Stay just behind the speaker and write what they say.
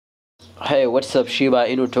Hey, what's up, Shiba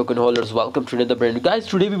Inu token holders? Welcome to another brand. Guys,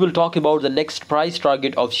 today we will talk about the next price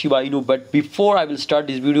target of Shiba Inu. But before I will start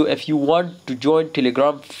this video, if you want to join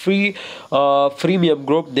Telegram freemium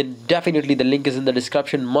group, then definitely the link is in the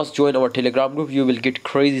description. Must join our Telegram group. You will get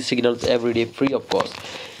crazy signals every day, free of course.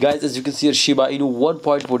 Guys, as you can see here, Shiba Inu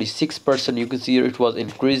 1.46%. You can see here it was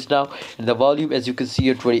increased now, and the volume, as you can see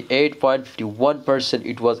here, 28.51%.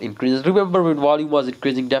 It was increased. Remember, when volume was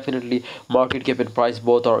increasing, definitely market cap and price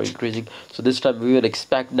both are increasing. So this time we will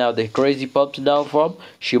expect now the crazy pumps now from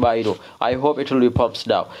Shiba Inu. I hope it will be pumps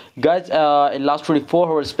now, guys. In last 24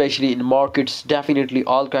 hours, especially in markets, definitely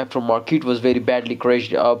all crap from market was very badly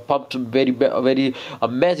crashed. Pumped very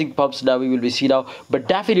amazing pumps now we will be see now. But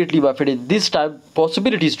definitely, my friend, in this time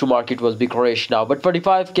possibilities to market was big crash now. But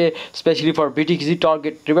 25k, especially for BTC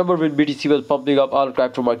target. Remember when BTC was pumping up, all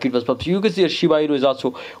crap from market was pumped. So you can see Shiba Inu is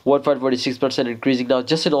also 1.46% increasing now,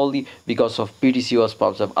 just and only because of BTC was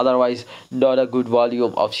pumped up. Otherwise, not a good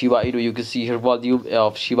volume of Shiba Inu. You can see here volume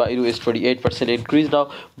of Shiba Inu is 28% increase now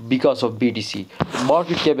because of BTC.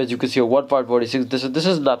 Market cap, as you can see here, 1.46. This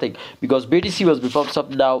is nothing because BTC was pumped up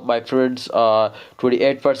now, my friends.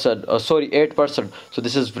 28%, sorry, 8%. So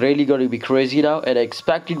this is really going to be crazy now, and I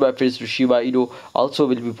expected, my friends, to Shiba Inu also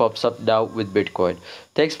will be pops up now with Bitcoin.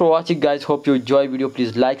 Thanks for watching, guys. Hope you enjoy video.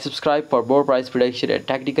 Please like, subscribe for more price prediction and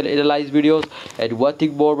technical analyze videos. And one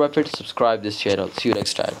thing more, my friends, subscribe this channel. See you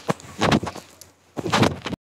next time.